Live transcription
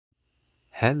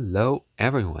Hello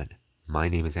everyone, my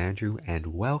name is Andrew and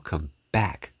welcome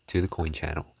back to the Coin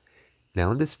Channel.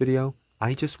 Now in this video,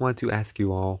 I just want to ask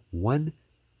you all one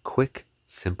quick,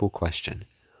 simple question.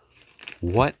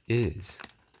 What is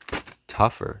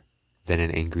tougher than an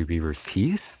angry beaver's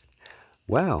teeth?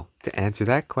 Well, to answer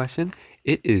that question,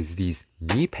 it is these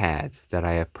knee pads that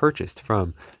I have purchased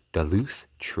from Duluth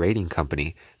Trading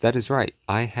Company. That is right,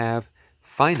 I have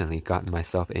finally gotten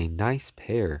myself a nice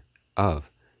pair of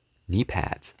knee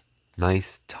pads,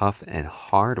 nice, tough, and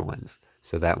hard ones,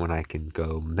 so that when I can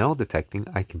go metal detecting,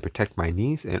 I can protect my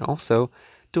knees and also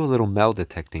do a little metal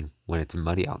detecting when it's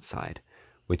muddy outside,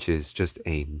 which is just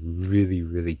a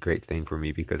really great thing for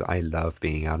me because I love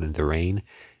being out in the rain.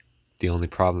 The only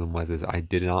problem was I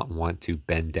did not want to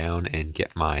bend down and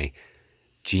get my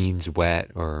jeans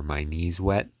wet or my knees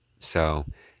wet, so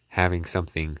having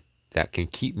something that can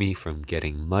keep me from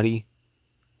getting muddy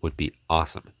would be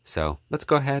awesome. So let's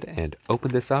go ahead and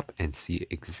open this up and see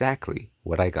exactly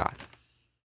what I got.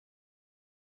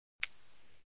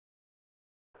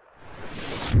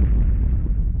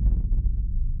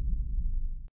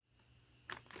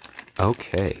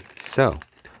 Okay, so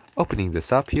opening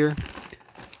this up here,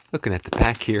 looking at the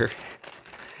pack here,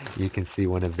 you can see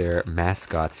one of their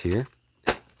mascots here.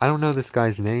 I don't know this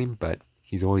guy's name, but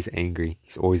he's always angry.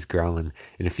 He's always growling.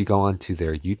 And if you go onto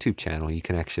their YouTube channel, you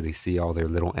can actually see all their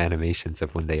little animations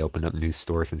of when they open up new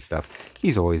stores and stuff.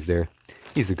 He's always there.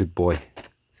 He's a good boy.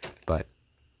 But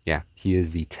yeah, he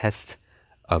is the test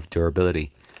of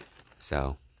durability.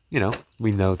 So,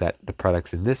 we know that the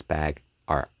products in this bag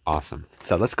are awesome.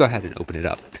 So let's go ahead and open it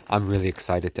up. I'm really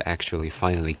excited to actually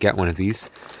finally get one of these.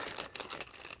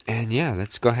 And yeah,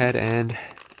 let's go ahead and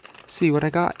see what I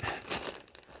got.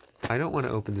 I don't want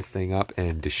to open this thing up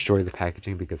and destroy the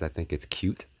packaging because I think it's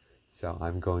cute. So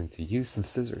I'm going to use some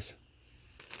scissors.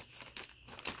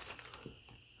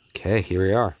 Okay, here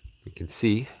we are. You can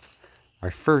see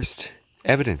our first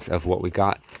evidence of what we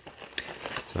got.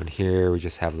 So in here we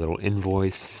just have a little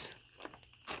invoice.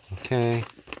 Okay,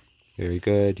 very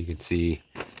good. You can see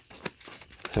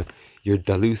your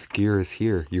Duluth gear is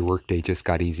here. Your workday just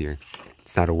got easier.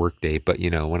 It's not a work day, but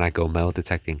when I go metal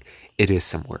detecting, it is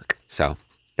some work. So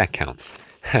that counts.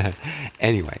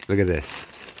 Anyway, look at this.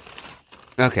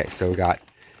 Okay, so we got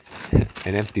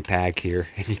an empty bag here,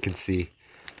 and you can see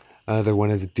another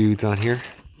one of the dudes on here.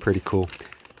 Pretty cool.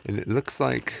 And it looks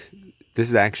like this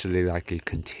is actually like a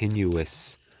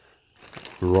continuous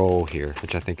roll here,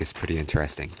 which I think is pretty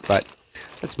interesting. But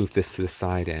let's move this to the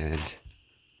side and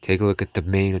take a look at the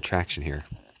main attraction here.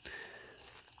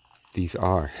 These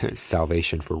are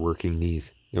salvation for working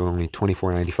knees. They were only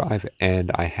 $24.95, and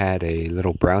I had a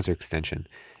little browser extension,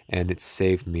 and it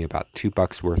saved me about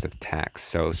 $2 worth of tax.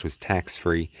 So this was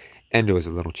tax-free, and it was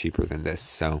a little cheaper than this.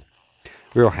 So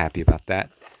real happy about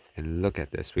that. And look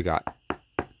at this. We got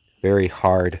very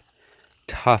hard,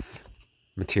 tough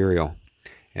material,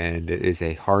 and it is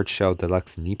a hard shell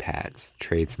deluxe knee pads,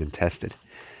 tradesman tested.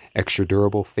 Extra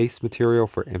durable face material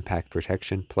for impact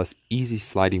protection, plus easy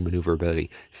sliding maneuverability.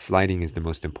 Sliding is the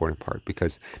most important part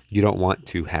because you don't want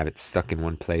to have it stuck in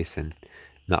one place and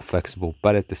not flexible,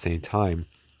 but at the same time,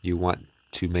 you want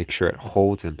to make sure it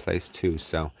holds in place too.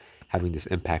 So having this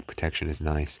impact protection is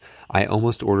nice. I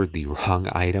almost ordered the wrong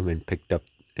item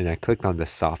and I clicked on the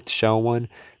soft shell one,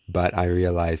 but I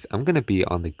realized I'm going to be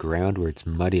on the ground where it's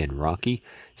muddy and rocky.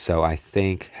 So I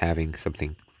think having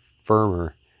something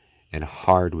firmer and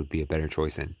hard would be a better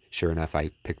choice, and sure enough,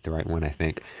 I picked the right one, I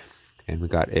think. And we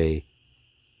got a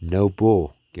no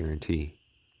bull guarantee.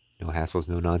 No hassles,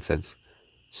 no nonsense.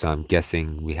 So I'm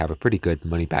guessing we have a pretty good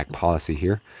money back policy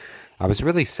here. I was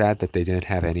really sad that they didn't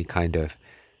have any kind of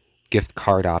gift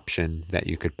card option that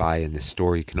you could buy in the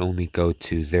store. You can only go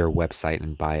to their website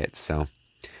and buy it, so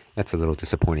that's a little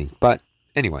disappointing. But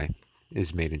anyway, it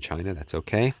is made in China, that's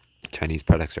okay. Chinese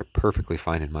products are perfectly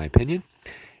fine in my opinion.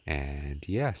 And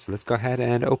yeah, so let's go ahead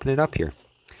and open it up here.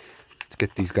 Let's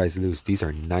get these guys loose. These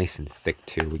are nice and thick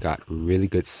too. We got really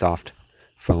good soft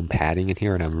foam padding in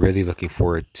here, and I'm really looking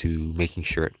forward to making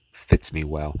sure it fits me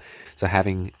well. So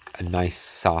having a nice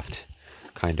soft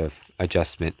kind of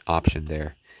adjustment option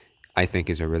there, I think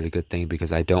is a really good thing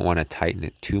because I don't want to tighten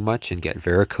it too much and get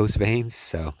varicose veins.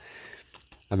 So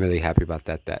I'm really happy about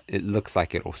that. That it looks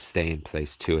like it will stay in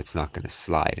place too. It's not going to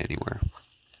slide anywhere.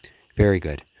 Very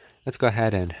good. Let's go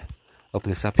ahead and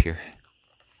open this up here.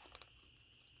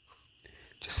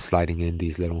 Just sliding in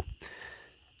these little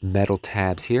metal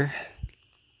tabs here.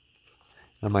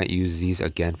 I might use these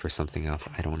again for something else.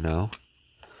 I don't know.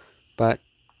 But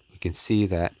we can see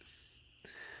that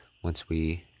once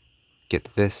we get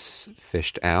this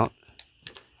fished out,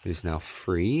 it is now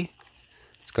free.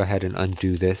 Let's go ahead and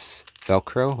undo this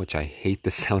Velcro, which I hate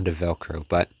the sound of Velcro,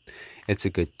 but it's a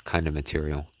good kind of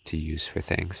material to use for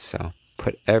things. So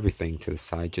put everything to the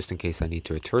side just in case I need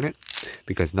to return it,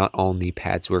 because not all knee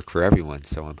pads work for everyone.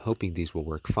 So I'm hoping these will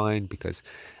work fine, because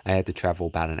I had to travel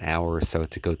about an hour or so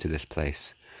to go to this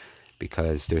place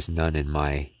because there's none in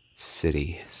my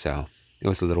city. So it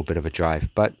was a little bit of a drive,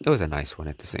 but it was a nice one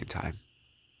at the same time.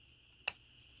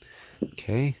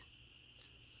 Okay,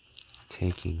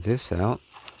 taking this out.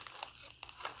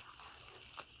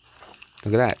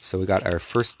 Look at that. So we got our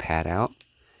first pad out.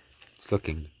 It's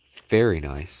looking very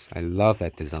nice. I love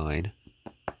that design.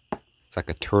 It's like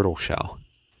a turtle shell.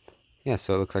 Yeah,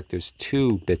 so it looks like there's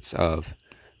 2 bits of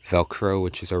Velcro,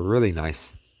 which is a really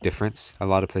nice difference. A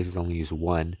lot of places only use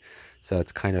 1, so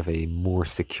it's kind of a more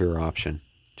secure option,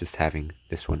 just having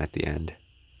this one at the end,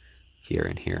 here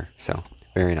and here. So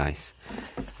very nice.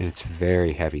 And it's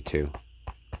very heavy too.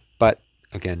 But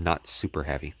again, not super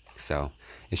heavy. So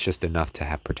it's just enough to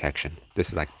have protection. This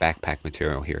is like backpack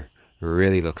material here. It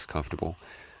really looks comfortable.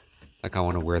 Like I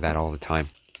want to wear that all the time.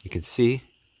 You can see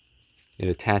it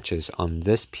attaches on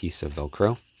this piece of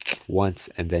Velcro once,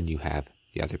 and then you have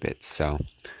the other bits. So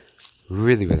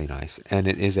really, really nice. And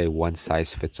it is a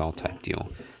one-size-fits-all type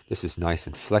deal. This is nice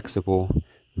and flexible.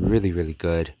 Really, really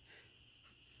good.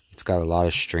 It's got a lot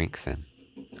of strength, and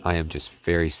I am just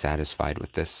very satisfied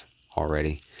with this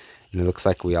already. And it looks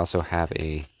like we also have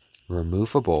a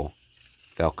removable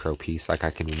Velcro piece. Like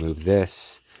I can remove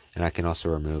this, and I can also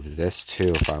remove this too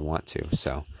if I want to.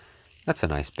 So that's a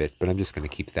nice bit, but I'm just going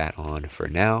to keep that on for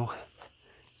now.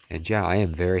 And yeah, I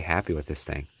am very happy with this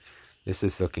thing. This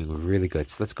is looking really good.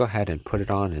 So let's go ahead and put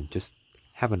it on and just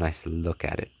have a nice look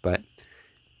at it. But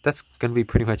that's going to be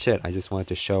pretty much it. I just wanted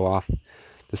to show off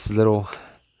this little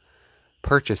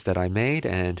purchase that I made,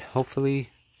 and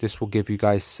hopefully this will give you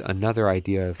guys another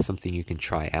idea of something you can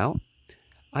try out.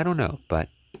 I don't know, but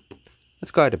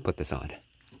let's go ahead and put this on.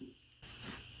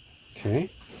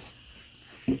 Okay,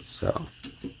 so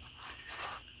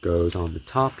goes on the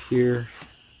top here.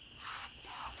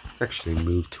 Let's actually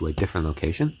move to a different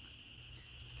location.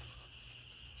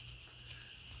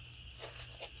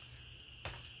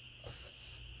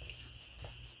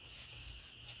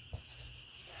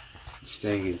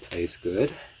 Staying in place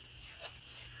good.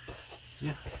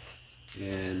 Yeah.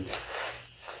 And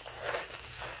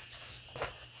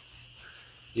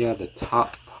yeah, the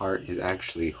top part is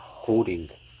actually holding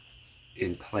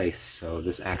in place, so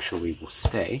this actually will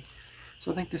stay.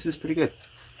 So I think this is pretty good.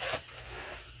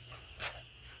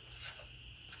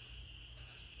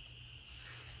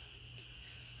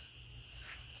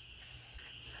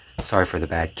 Sorry for the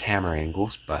bad camera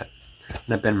angles, but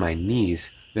when I bend my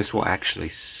knees, this will actually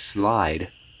slide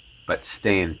but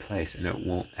stay in place, and it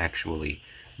won't actually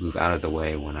move out of the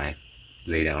way when I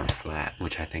lay down flat,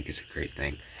 which I think is a great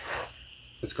thing.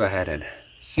 Let's go ahead and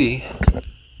see what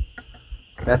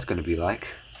that's going to be like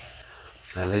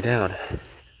when I lay down.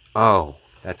 Oh,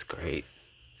 that's great.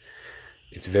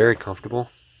 It's very comfortable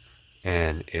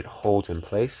and it holds in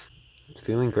place. It's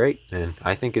feeling great, and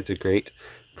I think it's a great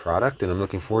product, and I'm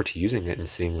looking forward to using it and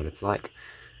seeing what it's like.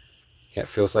 Yeah, it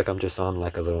feels like I'm just on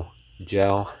like a little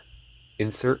gel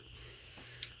insert.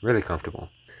 Really comfortable.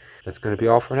 That's going to be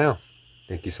all for now.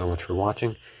 Thank you so much for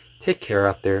watching. Take care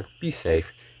out there, be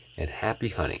safe, and happy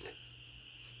hunting.